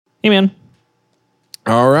Hey, man.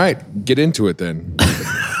 All right. Get into it then.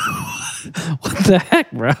 What the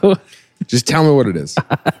heck, bro? Just tell me what it is.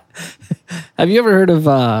 Have you ever heard of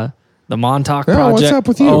the Montauk Project? What's up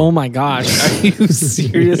with you? Oh, my gosh. Are you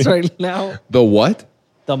serious right now? The what?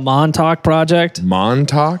 The Montauk Project?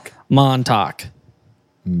 Montauk? Montauk.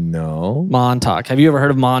 No. Montauk. Have you ever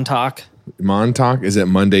heard of Montauk? Montauk? Is it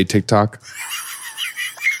Monday TikTok?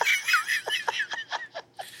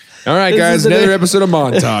 All right, guys, another episode of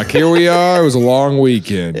Montauk. Here we are. It was a long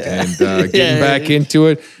weekend. And getting back into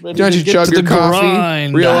it. Don't you chug your coffee?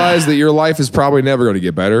 Grind. Realize that your life is probably never going to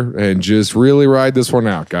get better. And just really ride this one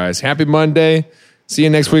out, guys. Happy Monday. See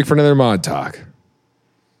you next week for another Montauk.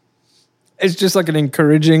 It's just like an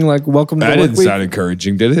encouraging, like, welcome to That work didn't week. sound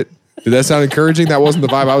encouraging, did it? Did that sound encouraging? That wasn't the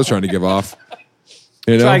vibe I was trying to give off.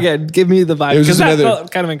 You know? Try again. Give me the vibe. It was just Because that another-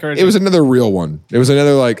 felt kind of encouraging. It was another real one. It was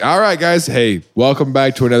another like, all right, guys, hey, welcome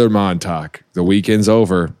back to another Montauk. The weekend's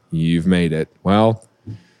over. You've made it. Well,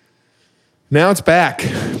 now it's back.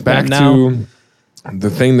 Back to the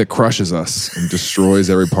thing that crushes us and destroys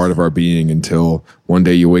every part of our being until one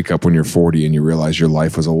day you wake up when you're 40 and you realize your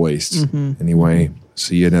life was a waste. Mm-hmm. Anyway,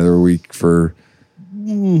 see you another week for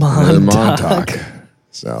another Montauk.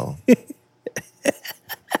 So...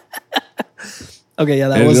 Okay, yeah,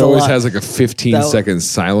 that and was it a always lot. has like a 15-second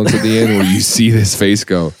silence at the end where you see this face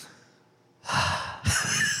go.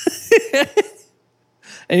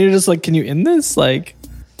 And you're just like, can you end this? Like...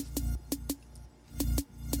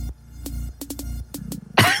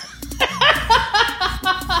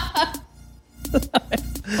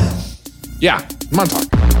 Yeah, Montauk.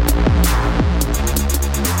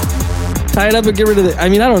 Tie it up and get rid of it. I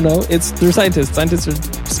mean, I don't know. They're scientists. Scientists are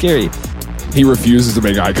scary. He refuses to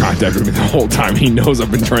make eye contact with me the whole time. He knows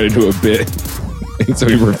I've been trying to do a bit. And so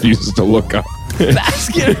he refuses to look up.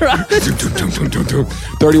 Basket rock.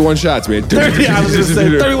 31 shots, man. 30, I was going to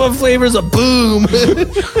say 31 flavors of boom.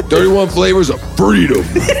 31 flavors of freedom.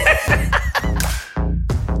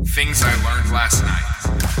 Things I learned last night.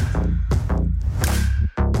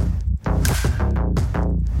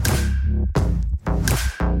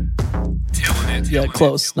 Yeah,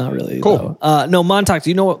 close. Not really. Cool. Though. No, Montauk. Do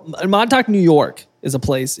you know what? Montauk, New York is a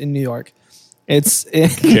place in New York. It's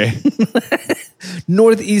Okay.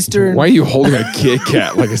 northeastern. Why are you holding a Kit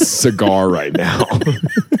Kat like a cigar right now?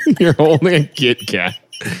 You're holding a Kit Kat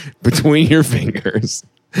between your fingers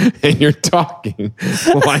and you're talking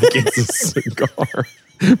like it's a cigar,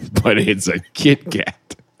 but it's a Kit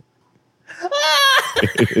Kat.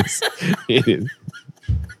 It is.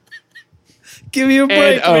 Give me a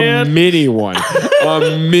break, And man. a mini one, a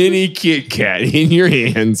mini Kit Kat in your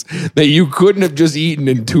hands that you couldn't have just eaten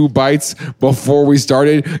in 2 bites before we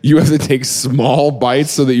started. You have to take small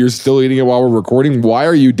bites so that you're still eating it while we're recording. Why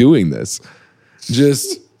are you doing this?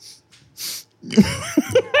 Just.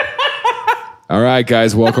 All right,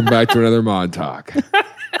 guys, welcome back to another Montauk.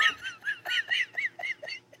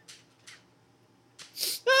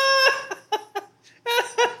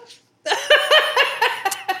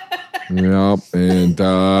 Yep, and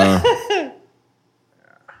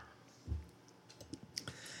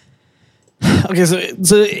Okay, so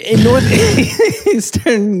in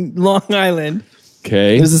northeastern Long Island,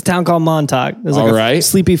 okay, there's this town called Montauk. There's like All a right.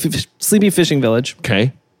 sleepy fishing village,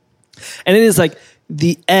 okay. and it is like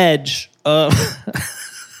the edge of.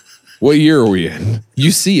 What year are we in?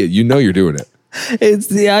 You see it, you know you're doing it.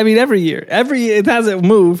 Every year it hasn't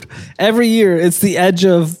moved. Every year it's the edge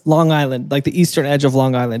of Long Island, like the eastern edge of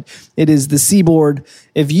Long Island. It is the seaboard.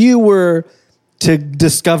 If you were to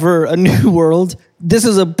discover a new world, this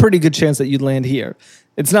is a pretty good chance that you'd land here.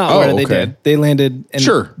 It's not where they did. They landed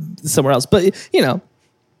somewhere else, but you know.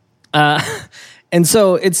 And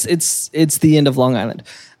so it's the end of Long Island.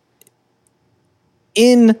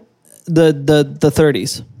 In the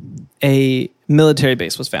 30s, a military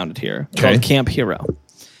base was founded here called Camp Hero.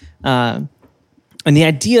 And the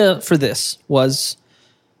idea for this was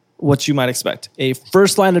what you might expect. A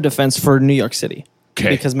first line of defense for New York City.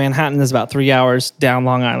 Okay. Because Manhattan is about 3 hours down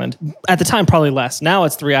Long Island. At the time, probably less. Now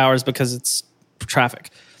it's 3 hours because it's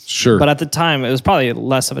traffic. Sure. But at the time, it was probably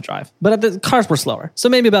less of a drive. But the cars were slower. So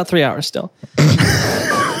maybe about 3 hours still.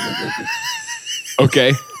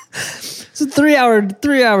 Okay. It's a 3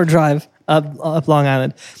 hour drive up Long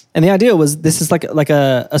Island. And the idea was this is like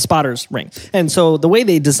a spotter's ring. And so the way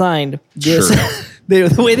they designed this,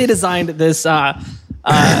 the way they designed this,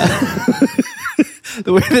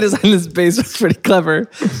 the way they designed this base was pretty clever.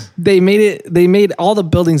 They made all the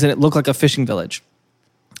buildings in it look like a fishing village.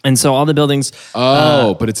 And so all the buildings.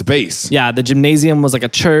 But it's a base. Yeah, the gymnasium was like a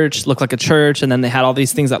church, looked like a church, and then they had all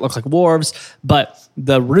these things that looked like wharves, but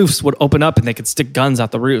the roofs would open up and they could stick guns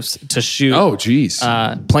out the roofs to shoot. Oh, geez.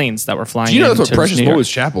 Planes that were flying. Do you know that's what Precious Moments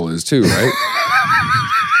Chapel is too, right?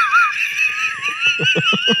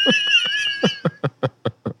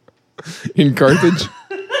 In Carthage.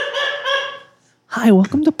 Hi,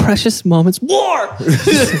 welcome to Precious Moments War.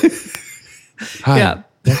 Hi, Yeah.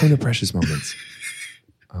 welcome to Precious Moments.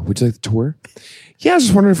 Would you like the tour? Yeah, I was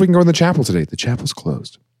just wondering if we can go in the chapel today. The chapel's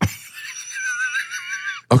closed.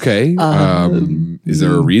 Okay. Is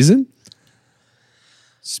there a reason?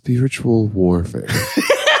 Spiritual warfare.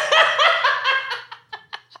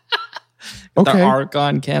 Okay. The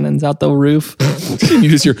argon cannons out the roof. You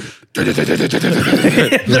just hear They're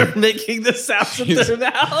making the sounds with their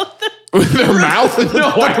mouth. with their mouth. No,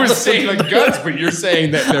 I was saying the guns, but you're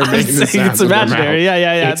saying that they're making the sounds. It's imaginary.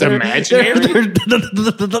 Yeah. It's imaginary.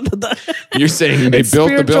 You're saying they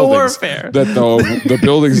built the buildings warfare. that the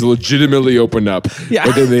buildings legitimately opened up, Yeah.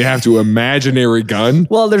 but then they have to imaginary gun.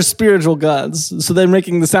 Well, they're spiritual guns, so they're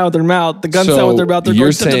making the sound with their mouth. The guns sound with their mouth. They're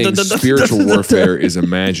You're going, saying spiritual warfare is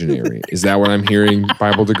imaginary. Is that what I'm hearing?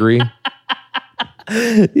 Bible degree?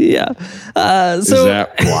 Yeah. Is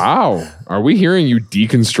that wow? Are we hearing you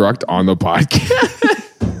deconstruct on the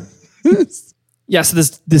podcast? Yeah. So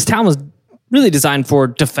this town was really designed for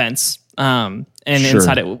defense, and Sure.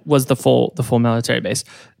 inside it was the full military base.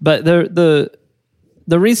 But the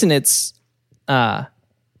reason it's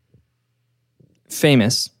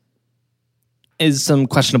famous is some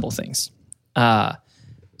questionable things.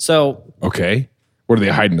 So Okay. What are they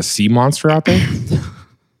hiding? A sea monster out there?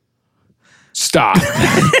 Stop.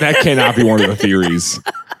 That cannot be one of the theories.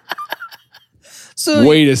 so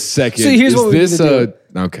Wait a second. So here's what we need this to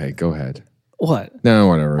okay, go ahead. what? No,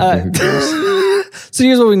 whatever. Who cares? So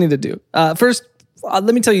here's what we need to do. First, let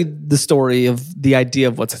me tell you the story of the idea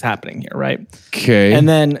of what's happening here, right? Okay. And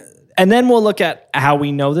then we'll look at how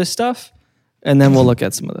we know this stuff, and then we'll look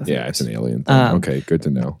at some of the things. Yeah, it's an alien thing. Okay, good to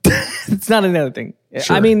know. It's not another thing.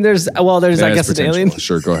 Sure. I mean, there's That I has guess an potential. alien.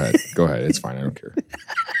 Sure, go ahead. Go ahead. It's fine. I don't care.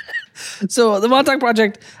 So the Montauk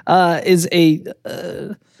Project is a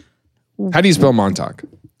How do you spell Montauk?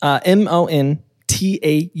 Montauk.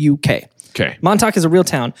 Okay. Montauk is a real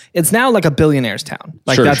town. It's now like a billionaire's town.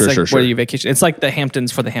 Like Sure, that's sure, like sure, where sure. you vacation. It's like the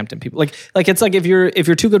Hamptons for the Hampton people. Like it's like if you're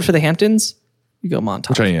too good for the Hamptons, you go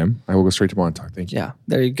Montauk. Which I am. I will go straight to Montauk. Thank you. Yeah,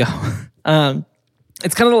 there you go.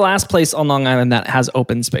 It's kind of the last place on Long Island that has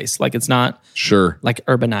open space. Like it's not Sure. like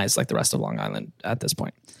urbanized like the rest of Long Island at this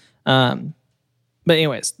point. But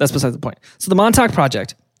anyways, that's besides the point. So the Montauk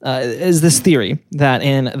Project is this theory that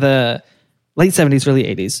in the late 70s, early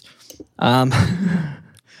 80s,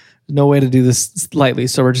 no way to do this lightly,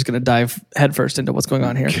 so we're just going to dive headfirst into what's going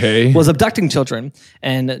on here. Okay. Was abducting children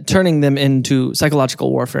and turning them into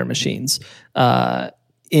psychological warfare machines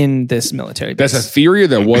in this military base. That's a theory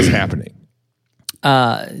that was happening.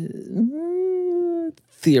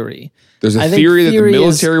 Theory. There's a I think theory that the theory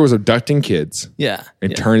military was abducting kids Yeah.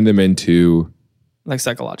 and turning them into Like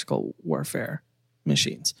psychological warfare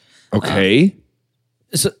machines. okay.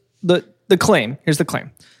 So the claim, here's the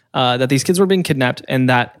claim, that these kids were being kidnapped and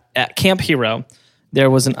that at Camp Hero, there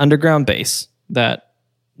was an underground base that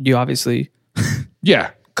you obviously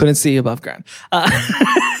Yeah. couldn't see above ground.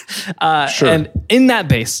 Sure. And in that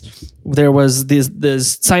base, there was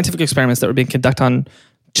these scientific experiments that were being conducted on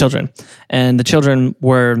children. And the children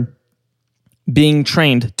were being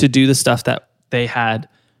trained to do the stuff that they had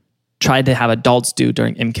tried to have adults do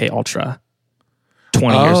during MK Ultra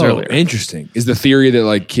 20 years earlier. Interesting. Is the theory that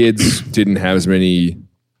like kids didn't have as many,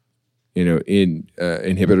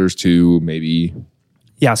 inhibitors to maybe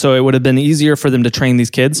Yeah, so it would have been easier for them to train these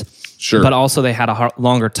kids. Sure. But also they had a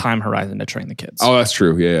longer time horizon to train the kids. Oh, that's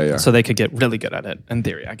true. Yeah. So they could get really good at it, in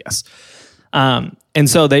theory, I guess. And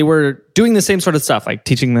so they were doing the same sort of stuff, like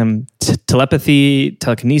teaching them telepathy,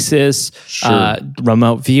 telekinesis, Sure.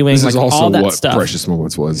 remote viewing, This like is also all that what stuff. Precious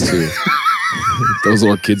Moments was too. Those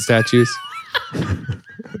little kid statues.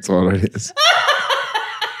 That's what it is.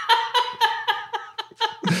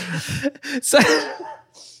 So,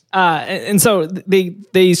 and so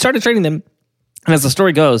they started training them. And as the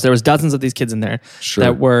story goes, there was dozens of these kids in there Sure.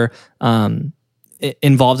 that were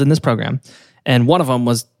involved in this program. And one of them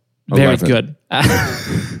was very 11. good.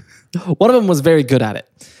 One of them was very good at it.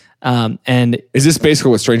 And Is this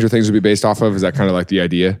basically what Stranger Things would be based off of? Is that kind of like the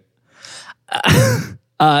idea?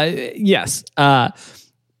 yes,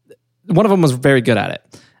 one of them was very good at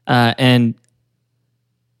it. And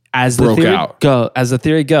as the Broke theory out. as the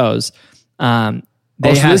theory goes,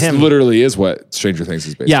 they So had this him. literally is what Stranger Things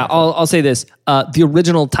is based Yeah, off of. I'll say this: the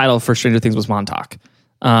original title for Stranger Things was Montauk.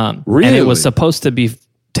 Really? And it was supposed to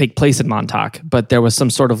take place in Montauk, but there was some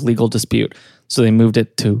sort of legal dispute. So they moved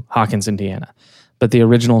it to Hawkins, Indiana. But the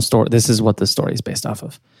original story, this is what the story is based off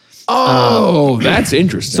of. Oh, that's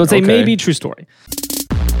interesting. So it's a maybe true story.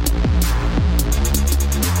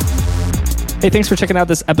 Hey, thanks for checking out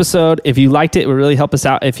this episode. If you liked it, it would really help us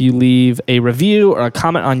out if you leave a review or a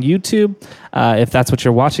comment on YouTube, if that's what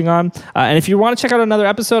you're watching on. And if you want to check out another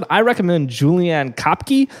episode, I recommend Julianne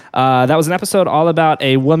Kopke. That was an episode all about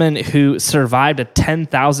a woman who survived a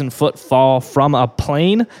 10,000-foot fall from a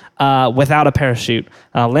plane without a parachute.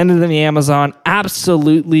 Landed in the Amazon.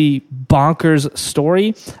 Absolutely bonkers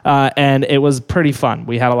story. And it was pretty fun.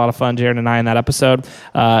 We had a lot of fun, Jared and I, in that episode.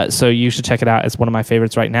 So you should check it out. It's one of my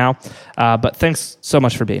favorites right now. But thanks so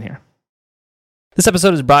much for being here. This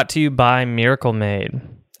episode is brought to you by Miracle Made.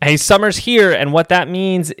 Hey, summer's here, and what that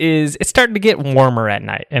means is it's starting to get warmer at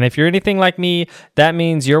night. And if you're anything like me, that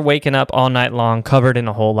means you're waking up all night long covered in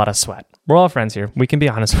a whole lot of sweat. We're all friends here. We can be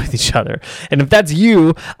honest with each other. And if that's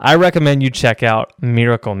you, I recommend you check out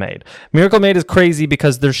Miracle Made. Miracle Made is crazy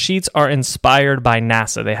because their sheets are inspired by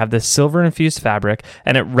NASA. They have this silver-infused fabric,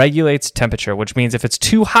 and it regulates temperature, which means if it's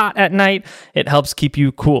too hot at night, it helps keep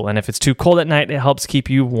you cool. And if it's too cold at night, it helps keep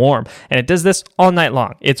you warm. And it does this all night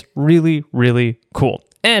long. It's really, really cool.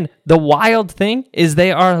 And the wild thing is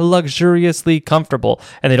they are luxuriously comfortable,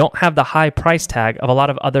 and they don't have the high price tag of a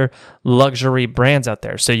lot of other luxury brands out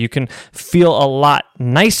there. So you can feel a lot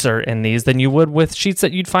nicer in these than you would with sheets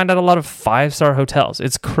that you'd find at a lot of 5-star hotels.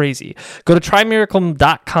 It's crazy. Go to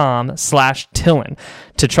trymiracle.com/Tillin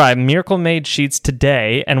to try Miracle Made sheets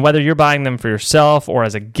today. And whether you're buying them for yourself or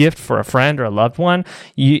as a gift for a friend or a loved one,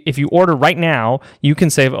 if you order right now, you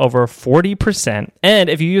can save over 40%. And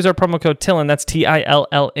if you use our promo code Tillin, that's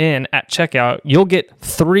TILLN at checkout, you'll get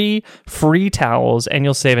 3 free towels and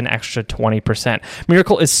you'll save an extra 20%.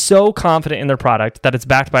 Miracle is so confident in their product that it's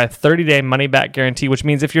backed by a 30-day money-back guarantee, which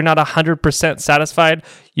means if you're not 100% satisfied,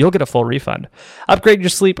 you'll get a full refund. Upgrade your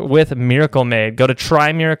sleep with Miracle Made. Go to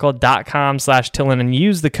trymiracle.com/Tillin and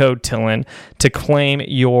use the code Tillin to claim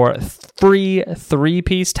your free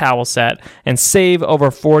 3-piece towel set and save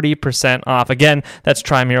over 40% off. Again, that's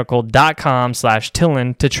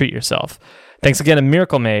trymiracle.com/Tillin to treat yourself. Thanks again to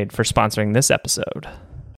Miracle Made for sponsoring this episode.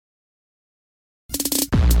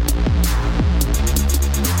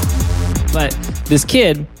 But this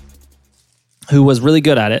kid who was really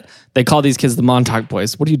good at it, they call these kids the Montauk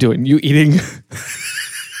Boys. What are you doing? You eating?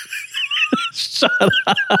 Shut up.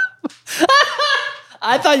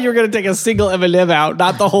 I thought you were going to take a single M&M out,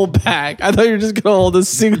 not the whole pack. I thought you were just going to hold a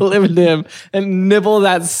single M&M and nibble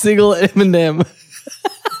that single M&M.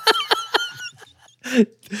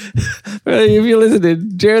 If you're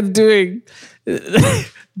listening, Jared's doing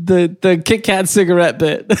the Kit Kat cigarette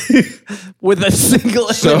bit with a single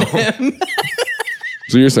M&M.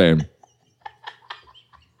 So you're saying,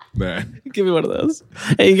 man, give me one of those.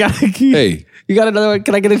 Hey, you got another one?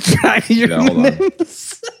 Can I get a track of your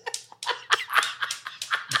M&Ms?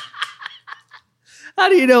 How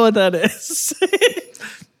do you know what that is?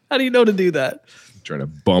 How do you know to do that? Trying to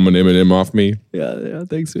bum an M&M off me. Yeah.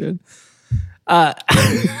 Thanks, man.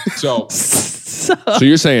 So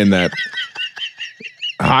you're saying that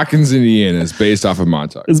Hawkins, Indiana is based off of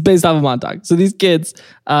Montauk. It's based off of Montauk. So these kids,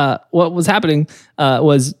 what was happening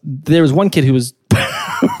was there was one kid who was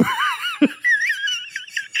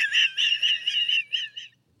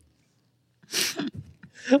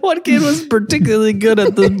one kid was particularly good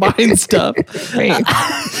at the mind stuff.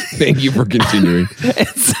 Thank you for continuing. And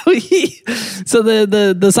so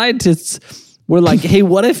the scientists were like, hey,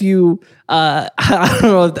 what if you, I don't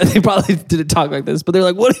know, they probably didn't talk like this, but they're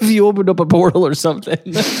like, what if you opened up a portal or something?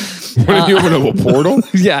 What if you opened up a portal?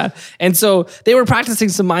 Yeah. And so they were practicing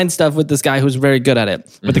some mind stuff with this guy who was very good at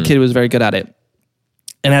it, with the kid who was very good at it.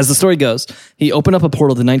 And as the story goes, he opened up a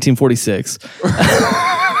portal to 1946.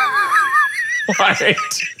 What?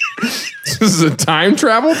 This is a time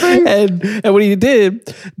travel thing? And what he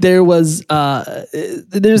did, there's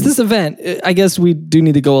this event. I guess we do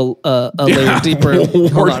need to go a layer deeper.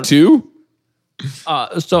 War II?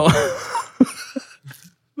 So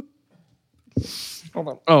hold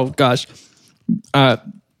on. Oh gosh.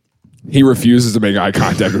 He refuses to make eye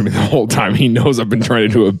contact with me the whole time. He knows I've been trying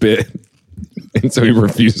to do a bit. And so he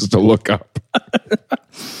refuses to look up.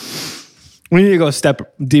 We need to go a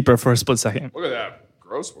step deeper for a split second. Look at that.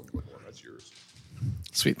 Gross one. That's yours.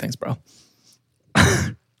 Sweet. Thanks, bro.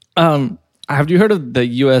 Have you heard of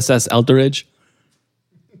the USS Eldridge?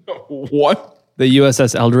 What? The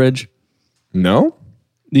USS Eldridge? No.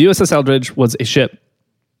 The USS Eldridge was a ship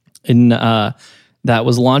that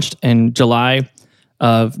was launched in July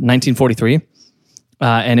of 1943.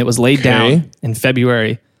 and it was laid down in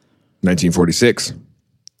February 1946.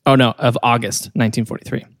 Oh, no, of August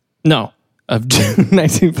 1943. No, of June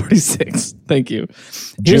 1946. Thank you.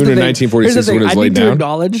 June of 1946 is when it was laid down? I need to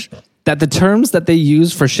acknowledge that the terms that they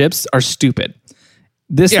use for ships are stupid.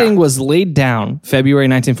 This thing was laid down February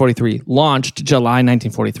 1943, launched July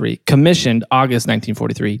 1943, commissioned August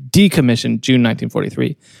 1943, decommissioned June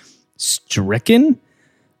 1943, stricken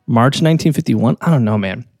March 1951. I don't know,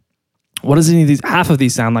 man. What does any of these? Half of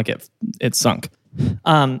these sound like it sunk.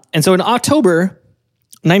 And so in October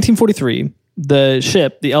 1943, the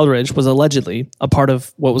ship, the Eldridge, was allegedly a part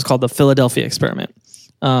of what was called the Philadelphia experiment,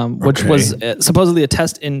 which was supposedly a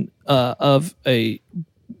test of a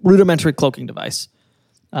rudimentary cloaking device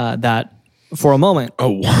that for a moment,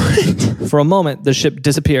 for a moment, the ship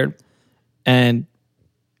disappeared and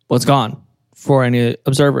was gone for any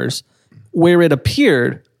observers. Where it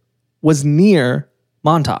appeared was near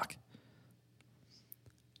Montauk.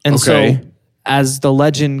 And so, as the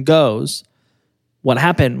legend goes, what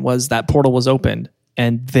happened was that portal was opened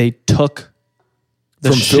and they took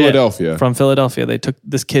the ship Philadelphia. From Philadelphia.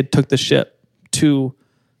 This kid took the ship to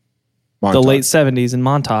Montauk. the late 70s in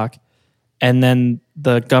Montauk. And then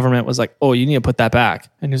the government was like, oh, you need to put that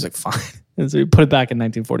back. And he was like, fine. And so he put it back in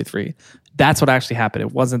 1943. That's what actually happened.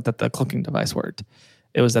 It wasn't that the cloaking device worked.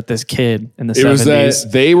 It was that this kid in the 70s. It was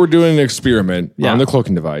that they were doing an experiment on the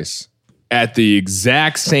cloaking device at the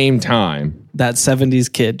exact same time. That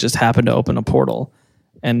 70s kid just happened to open a portal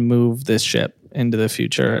and move this ship into the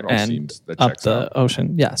future and up the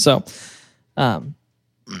ocean. Yeah. So, yeah,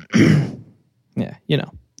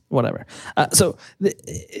 whatever. So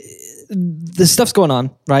this stuff's going on,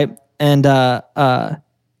 right? And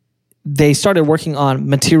they started working on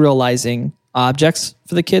materializing objects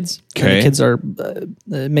for the kids. Okay. The kids are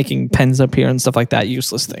making pens appear and stuff like that.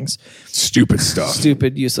 Useless things. Stupid stuff.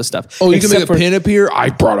 Stupid, useless stuff. Oh, you can make a pen appear? I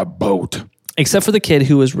brought a boat. Except for the kid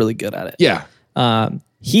who was really good at it. Yeah.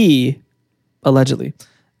 He allegedly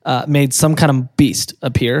made some kind of beast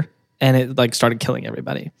appear and it like started killing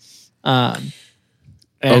everybody. So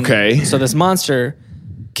this monster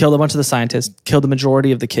killed a bunch of the scientists, killed the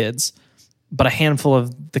majority of the kids, but a handful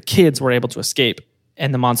of the kids were able to escape,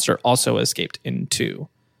 and the monster also escaped into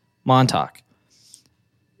Montauk.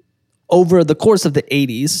 Over the course of the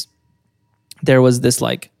 80s, there was this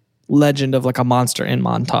like legend of like a monster in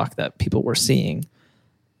Montauk that people were seeing,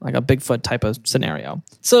 like a Bigfoot type of scenario.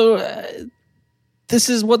 So this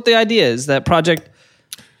is what the idea is, that Project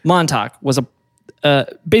Montauk was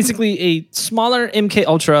basically a smaller MK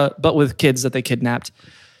Ultra, but with kids that they kidnapped.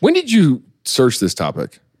 When did you search this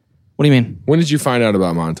topic? What do you mean? When did you find out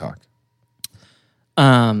about Montauk?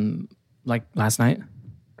 Like last night.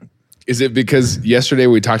 Is it because yesterday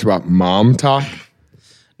we talked about mom talk?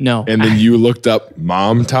 No. And then you looked up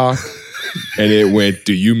mom talk and it went,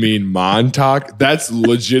 do you mean Montauk? That's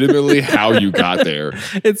legitimately how you got there.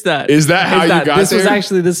 It's that. Is that how you got this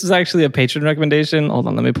there? This was actually a patron recommendation. Hold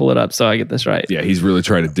on, let me pull it up so I get this right. Yeah, he's really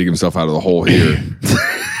trying to dig himself out of the hole here.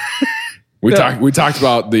 We talked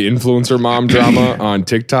about the influencer mom drama on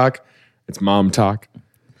TikTok. It's mom talk.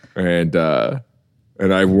 And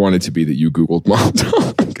I wanted to be that you Googled mom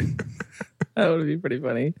talk. That would be pretty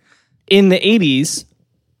funny. In the 80s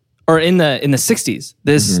or in the 60s,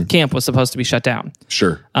 this camp was supposed to be shut down.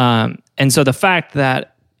 Sure. And so the fact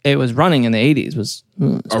that it was running in the 80s was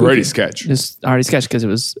already sketch. It's already sketch because it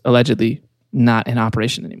was allegedly not in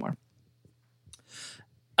operation anymore.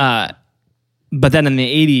 But then in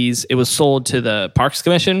the 80s, it was sold to the Parks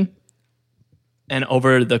Commission. And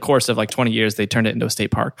over the course of like 20 years, they turned it into a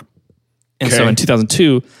state park. And so in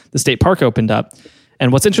 2002, the state park opened up.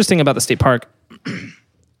 And what's interesting about the state park, and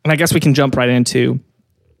I guess we can jump right into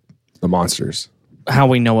the monsters, how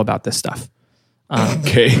we know about this stuff.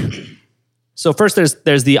 So first,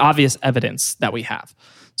 there's the obvious evidence that we have.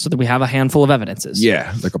 So that we have a handful of evidences.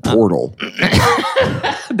 Yeah, like a portal.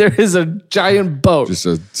 There is a giant boat. Just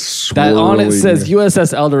a that on it says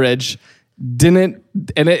USS Eldridge.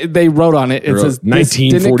 They wrote on it. It says 1943.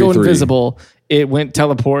 Didn't go invisible. It went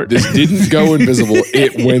teleport. This didn't go invisible.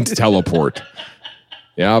 It went teleport.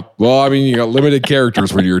 Yeah. Well, I mean, you got limited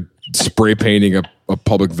characters when you're spray painting a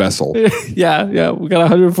public vessel. Yeah. We got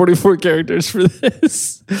 144 characters for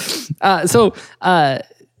this.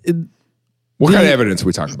 What kind of evidence are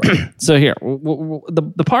we talking about? So here,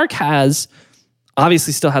 the park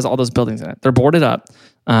obviously still has all those buildings in it. They're boarded up.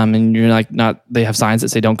 And you're like, they have signs that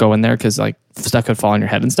say don't go in there because like stuff could fall on your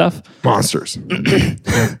head and stuff. Monsters.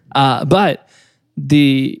 But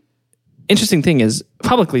the interesting thing is,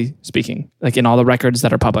 publicly speaking, like in all the records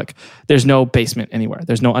that are public, there's no basement anywhere.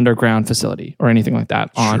 There's no underground facility or anything like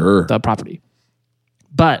that on the property.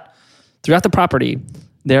 But throughout the property,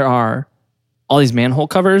 there are all these manhole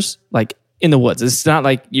covers like in the woods. It's not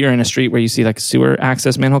like you're in a street where you see like sewer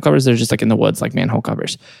access manhole covers. They're just like in the woods, like manhole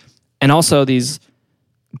covers. And also these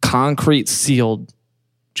concrete sealed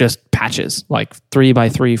just patches, like 3 by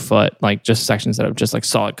 3 foot, like just sections that are just like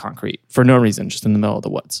solid concrete for no reason, just in the middle of the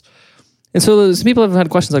woods. And so some people have had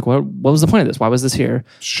questions like, what was the point of this? Why was this here?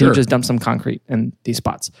 Sure. You just dumped some concrete in these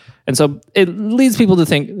spots. And so it leads people to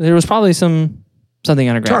think there was probably something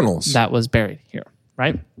underground tunnels that was buried here,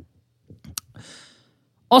 right?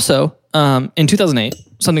 Also, in 2008,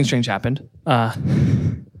 something strange happened.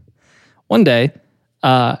 One day,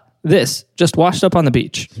 this just washed up on the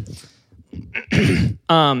beach.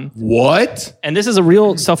 What? And this is a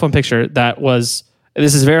real cell phone picture this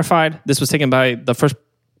is verified. This was taken by the first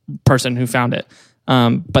person who found it.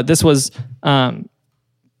 But this was,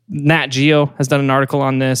 Nat Geo has done an article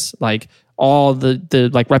on this. Like all the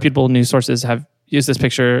like reputable news sources have used this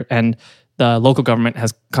picture, and the local government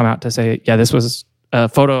has come out to say, yeah, this was a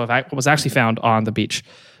photo of what was actually found on the beach.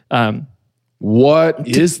 What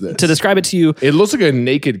is this? To describe it to you, it looks like a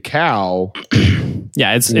naked cow.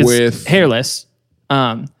 Yeah, it's hairless,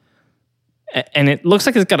 and it looks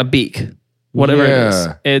like it's got a beak. Whatever it is,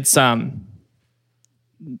 it's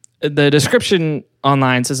the description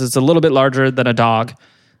online says it's a little bit larger than a dog,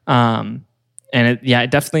 and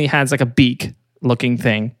it definitely has like a beak looking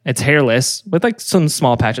thing. It's hairless with like some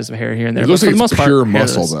small patches of hair here and there. It looks like it's pure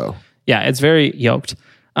muscle though. Yeah, it's very yoked.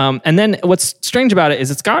 And then what's strange about it is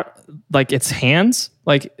it's got like its hands,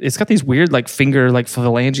 like it's got these weird like finger, like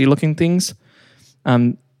phalange looking things.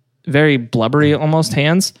 Very blubbery almost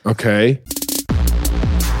hands. Okay.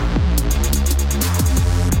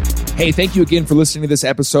 Hey, thank you again for listening to this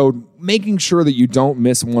episode. Making sure that you don't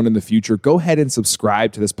miss one in the future, go ahead and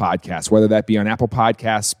subscribe to this podcast, whether that be on Apple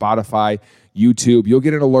Podcasts, Spotify, YouTube. You'll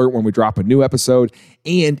get an alert when we drop a new episode.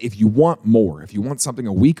 And if you want more, if you want something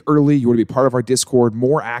a week early, you want to be part of our Discord,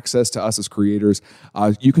 more access to us as creators,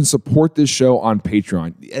 you can support this show on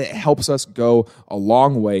Patreon. It helps us go a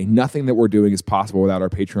long way. Nothing that we're doing is possible without our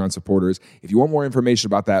Patreon supporters. If you want more information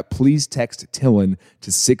about that, please text Tillin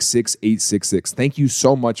to 66866. Thank you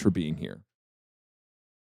so much for being here.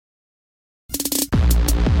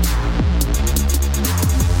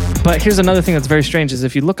 But here's another thing that's very strange is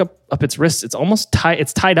if you look up its wrists, it's almost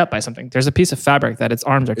it's tied up by something. There's a piece of fabric that its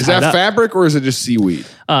arms are tied up. Is that fabric or is it just seaweed?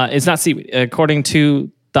 It's not seaweed. According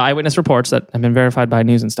to the eyewitness reports that have been verified by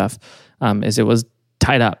news and stuff, is it was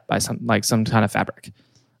tied up by some kind of fabric.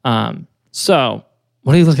 So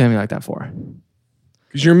what are you looking at me like that for?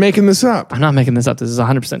 Because you're making this up. I'm not making this up. This is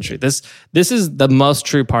 100% true. This is the most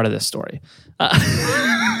true part of this story.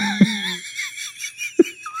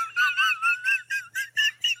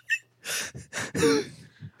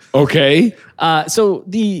 Okay. So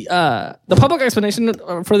the public explanation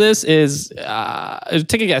for this is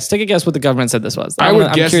take a guess. Take a guess what the government said this was. I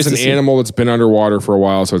would guess it's an animal that's been underwater for a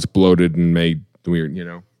while, so it's bloated and made weird.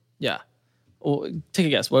 Yeah. Well, take a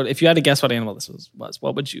guess. Well, if you had to guess what animal this was,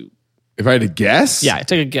 what would you? If I had to guess, yeah,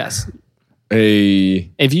 take a guess.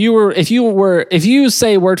 If you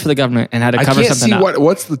say a word for the government and had to cover something up.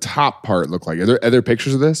 What's the top part look like? Are there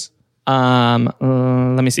pictures of this? Let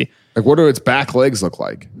me see. Like, what do its back legs look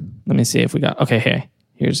like? Let me see if we got. Okay, hey,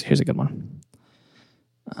 here's a good one.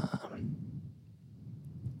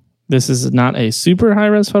 This is not a super high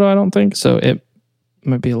res photo, I don't think, so it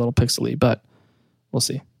might be a little pixely, but we'll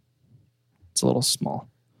see. It's a little small.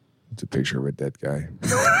 It's a picture of a dead guy.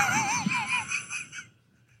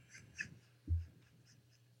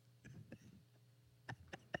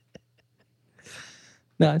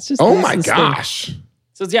 No, it's just. Oh my gosh! Thing.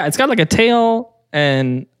 So it's got like a tail,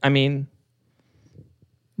 and I mean,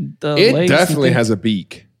 it definitely has a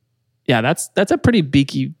beak. Yeah, that's a pretty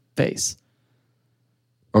beaky face.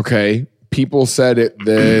 Okay, people said it.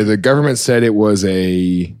 The government said it was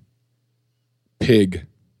a pig.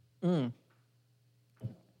 That's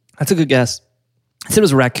a good guess. I said it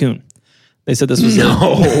was a raccoon. They said this was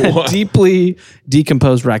a deeply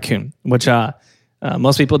decomposed raccoon, which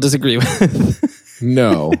most people disagree with.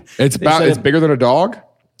 No, it's bigger than a dog.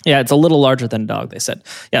 Yeah, it's a little larger than a dog, they said.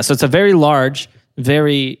 Yeah, so it's a very large,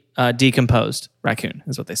 very decomposed raccoon,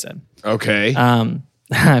 is what they said. Okay.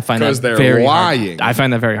 I find that they're lying. I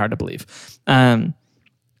find that very hard to believe. So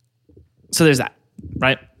there's that,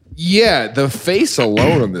 right? Yeah, the face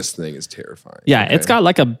alone on this thing is terrifying. Yeah, okay. It's got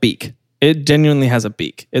like a beak. It genuinely has a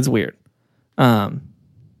beak. It's weird.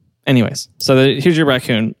 Anyways, so here's your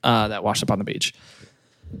raccoon that washed up on the beach.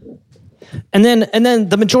 And then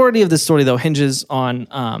the majority of this story, though, hinges on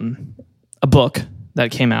a book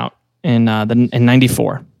that came out in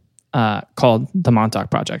 '94 called The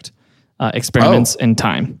Montauk Project. Experiments in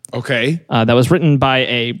Time. Okay. That was written by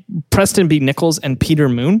a Preston B. Nichols and Peter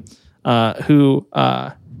Moon, who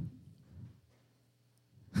I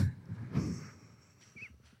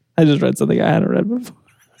just read something I hadn't read before.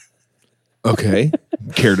 Okay.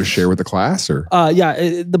 Care to share with the class or?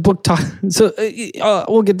 The book.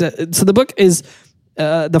 We'll get to. So the book is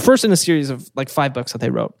the first in a series of like 5 books that they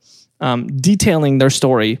wrote, detailing their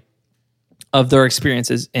story of their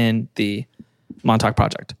experiences in the Montauk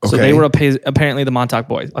Project. So they were apparently the Montauk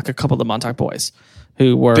boys, like a couple of the Montauk boys,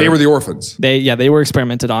 who were They were the orphans. They were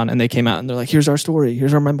experimented on, and they came out and they're like, "Here's our story.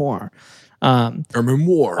 Here's our memoir." Our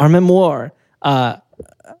memoir. Our memoir.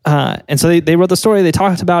 And so they wrote the story, they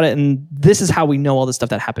talked about it, and this is how we know all the stuff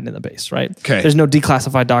that happened in the base, right? Okay. There's no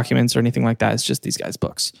declassified documents or anything like that. It's just these guys'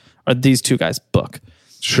 books, or these 2 guys' book.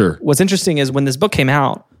 Sure. What's interesting is when this book came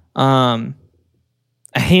out, a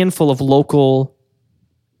handful of local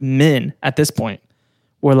men at this point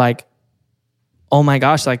were like, oh my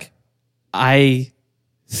gosh, like, I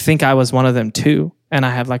think I was one of them too, and I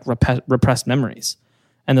have like repressed memories.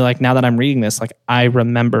 And they're like, now that I'm reading this, like, I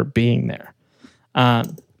remember being there.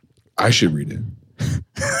 I should read it.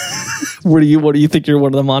 What do you think you're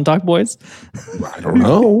one of the Montauk boys? I don't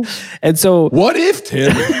know. And so, What if,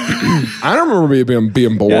 Tim? I don't remember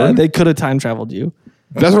being born. yeah, they could have time traveled you.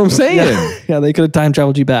 That's what I'm saying. Yeah, they could have time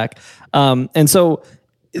traveled you back. And so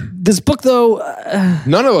this book, though,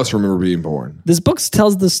 None of us remember being born. this book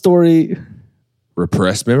tells the story.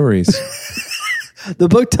 Repressed memories. The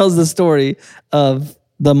book tells the story of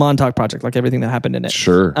the Montauk Project, like everything that happened in it.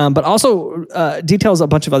 Sure. But also details a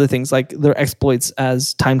bunch of other things, like their exploits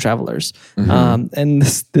as time travelers. And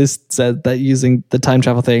this said that using the time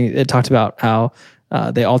travel thing, it talked about how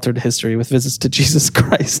they altered history with visits to Jesus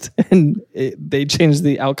Christ, and they changed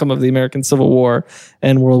the outcome of the American Civil War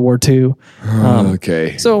and World War II.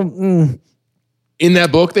 Okay. So In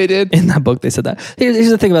that book they did? in that book, they said that.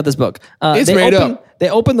 Here's the thing about this book. It's made up.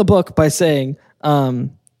 They open the book by saying,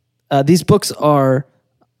 these books are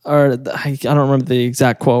I don't remember the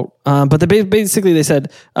exact quote, but they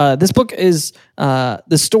said, this book is,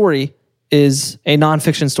 the story is a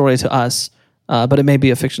nonfiction story to us, but it may be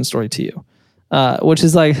a fiction story to you. Which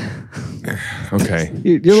is like, Okay.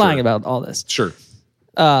 you're lying about all this. Sure.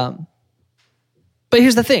 But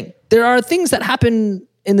here's the thing. There are things that happen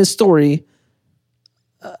in this story.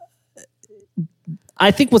 I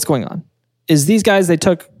think what's going on is these guys, they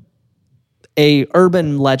took a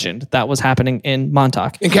urban legend that was happening in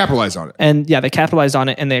Montauk. And capitalize on it. And yeah, they capitalized on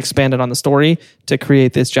it and they expanded on the story to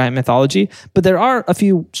create this giant mythology. But there are a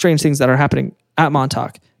few strange things that are happening at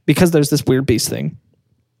Montauk because there's this weird beast thing.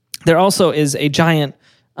 There also is a giant,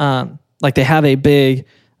 like they have a big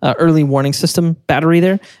early warning system battery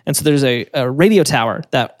there. And so there's a radio tower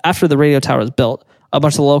that after the radio tower was built, a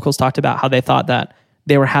bunch of the locals talked about how they thought that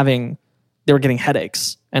they were getting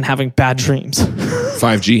headaches and having bad dreams.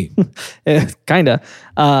 5G. Kinda.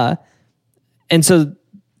 And so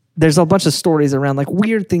there's a bunch of stories around like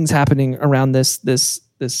weird things happening around this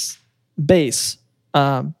base.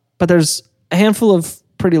 But there's a handful of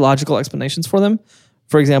pretty logical explanations for them.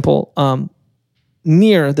 For example,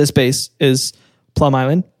 near this base is Plum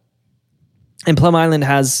Island. And Plum Island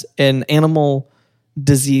has an animal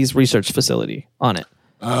disease research facility on it.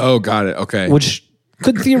 Oh, got it. Okay. Which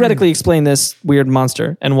could theoretically explain this weird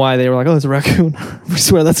monster and why they were like, oh, it's a raccoon. We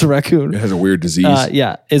swear that's a raccoon. It has a weird disease.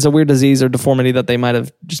 Yeah, it's a weird disease or deformity that they might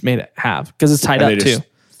have just made it have because it's tied up too.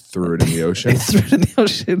 Threw it in the ocean. They threw it in the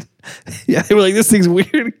ocean. Yeah, they were like, this thing's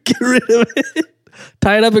weird. Get rid of it.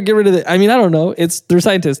 Tie it up and get rid of it. I mean, I don't know. They're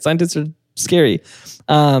scientists. Scientists are scary.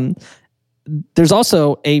 There's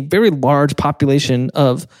also a very large population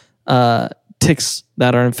of ticks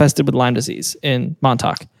that are infested with Lyme disease in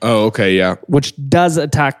Montauk. Oh, okay, yeah. Which does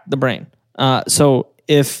attack the brain. So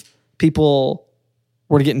if people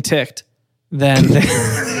were getting ticked, then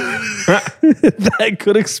that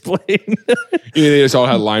could explain. They just all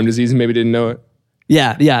had Lyme disease and maybe didn't know it.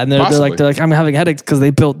 Yeah, and they're like, I'm having headaches because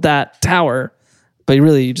they built that tower, but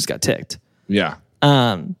really you just got ticked. Yeah.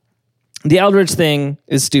 The Eldridge thing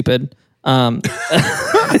is stupid.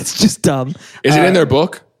 It's just dumb. Is it in their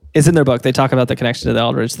book? It's in their book. They talk about the connection to the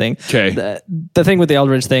Eldridge thing. Okay. The thing with the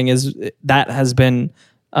Eldridge thing is that has been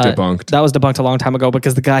debunked. That was debunked a long time ago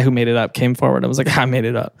because the guy who made it up came forward and was like, I made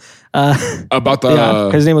it up. About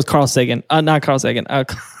the... his name was Carl Sagan. Not Carl Sagan.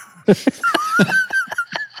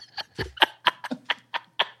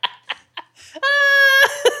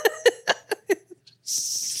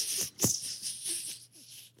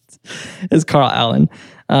 It's Carl Allen.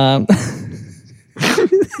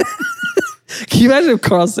 Can you imagine if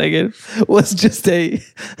Carl Sagan was just he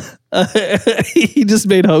just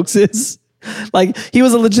made hoaxes? Like he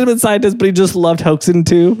was a legitimate scientist, but he just loved hoaxing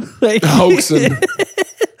too. Like, Hoaxing.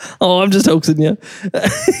 Oh, I'm just hoaxing you.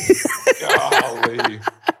 Golly.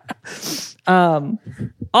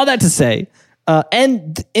 All that to say,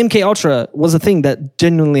 and MK Ultra was a thing that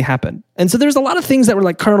genuinely happened. And so there's a lot of things that were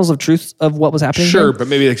like kernels of truth of what was happening. Sure, here. but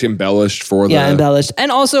maybe it's embellished for the... Yeah, embellished.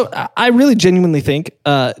 And also, I really genuinely think,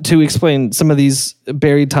 to explain some of these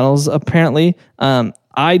buried tunnels, apparently,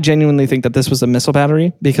 I genuinely think that this was a missile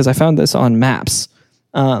battery because I found this on maps.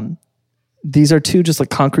 These are two just like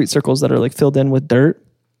concrete circles that are like filled in with dirt.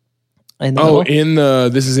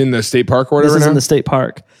 This is in the state park or whatever. This is in the state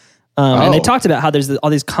park. And they talked about how there's all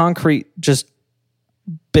these concrete, just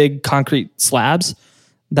big concrete slabs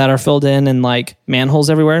that are filled in like manholes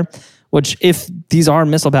everywhere, which if these are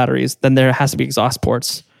missile batteries, then there has to be exhaust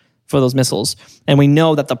ports for those missiles. And we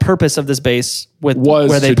know that the purpose of this base where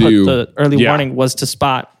they put the early warning was to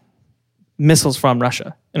spot missiles from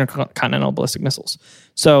Russia, intercontinental ballistic missiles.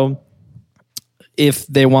 So if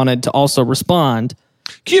they wanted to also respond,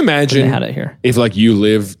 can you imagine they had it here. If like you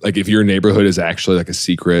live, like if your neighborhood is actually like a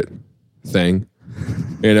secret thing,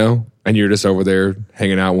 you know, and you're just over there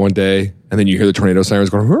hanging out one day and then you hear the tornado sirens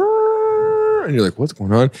going, and you're like, what's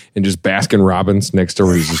going on? And just Baskin Robbins next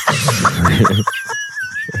door is just...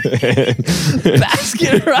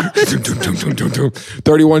 Baskin Robbins.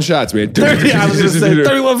 31 shots, man. 30, I was going to say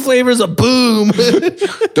 31 flavors of boom.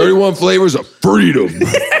 31 flavors of freedom.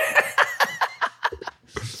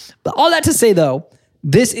 But all that to say, though,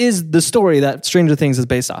 this is the story that Stranger Things is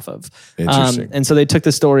based off of. Interesting. And so they took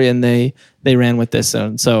the story and they ran with this.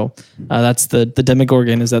 So that's the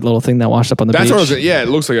Demogorgon is that little thing that washed up on the beach. That's what I was saying. Yeah, it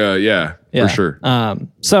looks like for sure.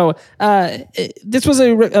 So this was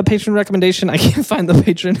a patron recommendation. I can't find the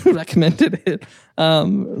patron who recommended it.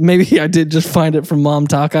 Maybe I did just find it from Mom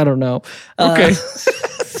Talk. I don't know. Okay.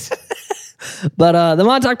 But the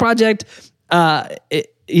Montauk Project,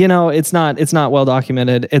 it's not well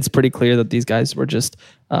documented. It's pretty clear that these guys were just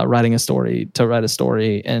writing a story to write a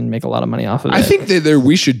story and make a lot of money off of it. I think that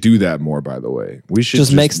we should do that more, by the way. We should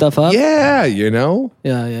just make stuff up. Yeah, you know?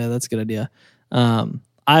 Yeah, that's a good idea.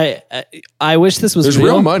 I wish this was There's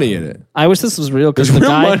real. real money in it. I wish this was real because There's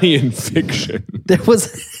real money in fiction. There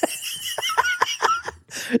was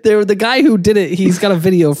the guy who did it. He's got a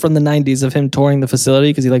video from the 90s of him touring the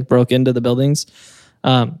facility because he like broke into the buildings.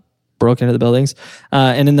 And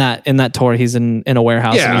in that tour, he's in a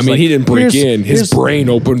warehouse. Yeah, I mean, he didn't break in. His brain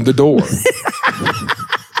opened the door.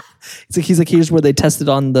 He's like, here's where they tested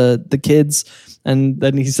on the kids. And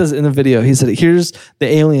then he says in the video, he said, here's the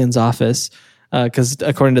aliens office. Because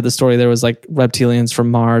according to the story, there was like reptilians from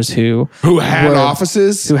Mars who had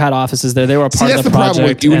offices there. They were a part of the project. Problem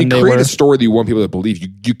with when you create a story that you want people to believe,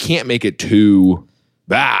 you can't make it too...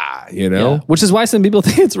 you know? Yeah. Which is why some people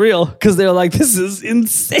think it's real, because they're like, this is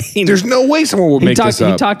insane. There's no way someone would make this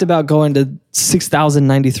up. He talked about going to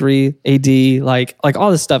 6093 AD, like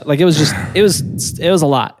all this stuff. Like it was a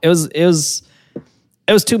lot. It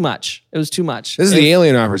was too much. It was too much. This is the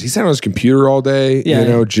alien office. He sat on his computer all day, he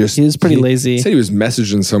was pretty lazy. He said he was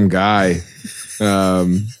messaging some guy,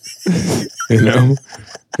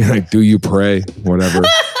 like, do you pray? Whatever.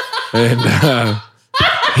 And,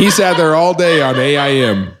 he sat there all day on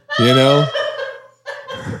AIM, you know?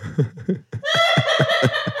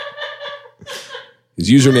 His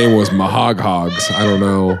username was Mahoghogs. I don't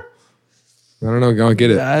know. I don't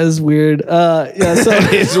get it. That is weird. So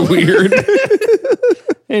it's weird.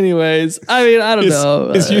 Anyways, I mean, I don't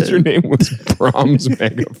know. His username was Brahms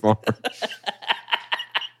Megafarm.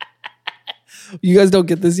 You guys don't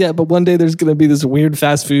get this yet, but one day there's going to be this weird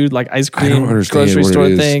fast food, like ice cream grocery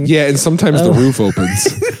store thing. Yeah, and sometimes the roof opens.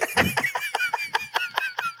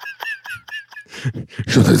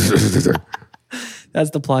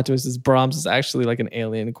 That's the plot twist. Is Brahms is actually like an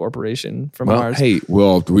alien corporation from Mars. Hey,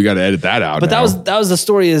 we got to edit that out. But that was the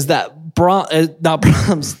story. Is that not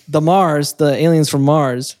Brahms, the aliens from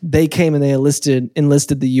Mars? They came and they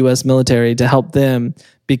enlisted the U.S. military to help them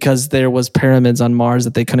because there was pyramids on Mars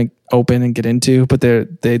that they couldn't open and get into. But they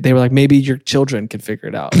were like, maybe your children could figure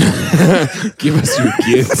it out. Give us your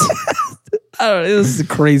kids. I don't know. This is a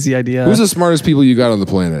crazy idea. Who's the smartest people you got on the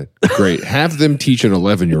planet? Great. Have them teach an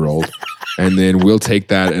 11-year-old. And then we'll take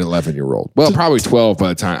that an 11-year-old. Well, probably 12 by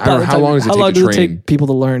the time. I don't know how long does it take to train. Take people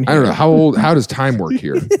to learn? Here? I don't know how does time work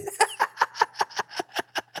here?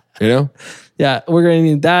 You know? Yeah, we're going to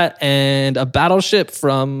need that and a battleship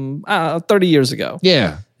from 30 years ago.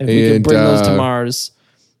 Yeah, if we could bring those to Mars,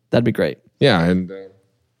 that'd be great. Yeah, and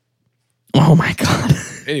oh my god.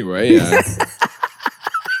 Anyway,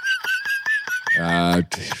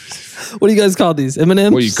 what do you guys call these?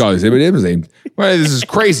 M&Ms? What do you call these? M&Ms? Well, this is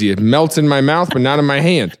crazy. It melts in my mouth, but not in my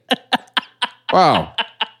hand. Wow.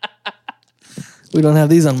 We don't have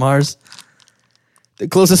these on Mars. The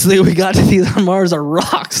closest thing we got to these on Mars are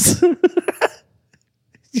rocks.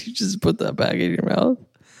 You just put that back in your mouth.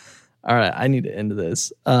 All right, I need to end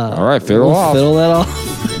this. All right, fiddle off. Fiddle that off.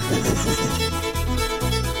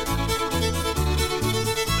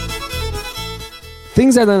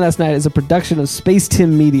 Things I Learned Last Night is a production of Space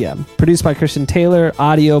Tim Media. Produced by Christian Taylor,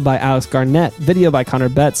 audio by Alex Garnett, video by Connor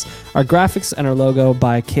Betts, our graphics and our logo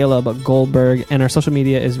by Caleb Goldberg, and our social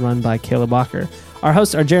media is run by Caleb Walker. Our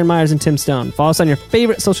hosts are Jaron Myers and Tim Stone. Follow us on your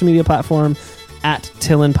favorite social media platform at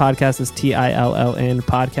Tillin Podcast. That's TILLN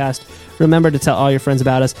Podcast. Remember to tell all your friends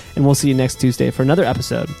about us, and we'll see you next Tuesday for another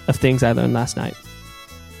episode of Things I Learned Last Night.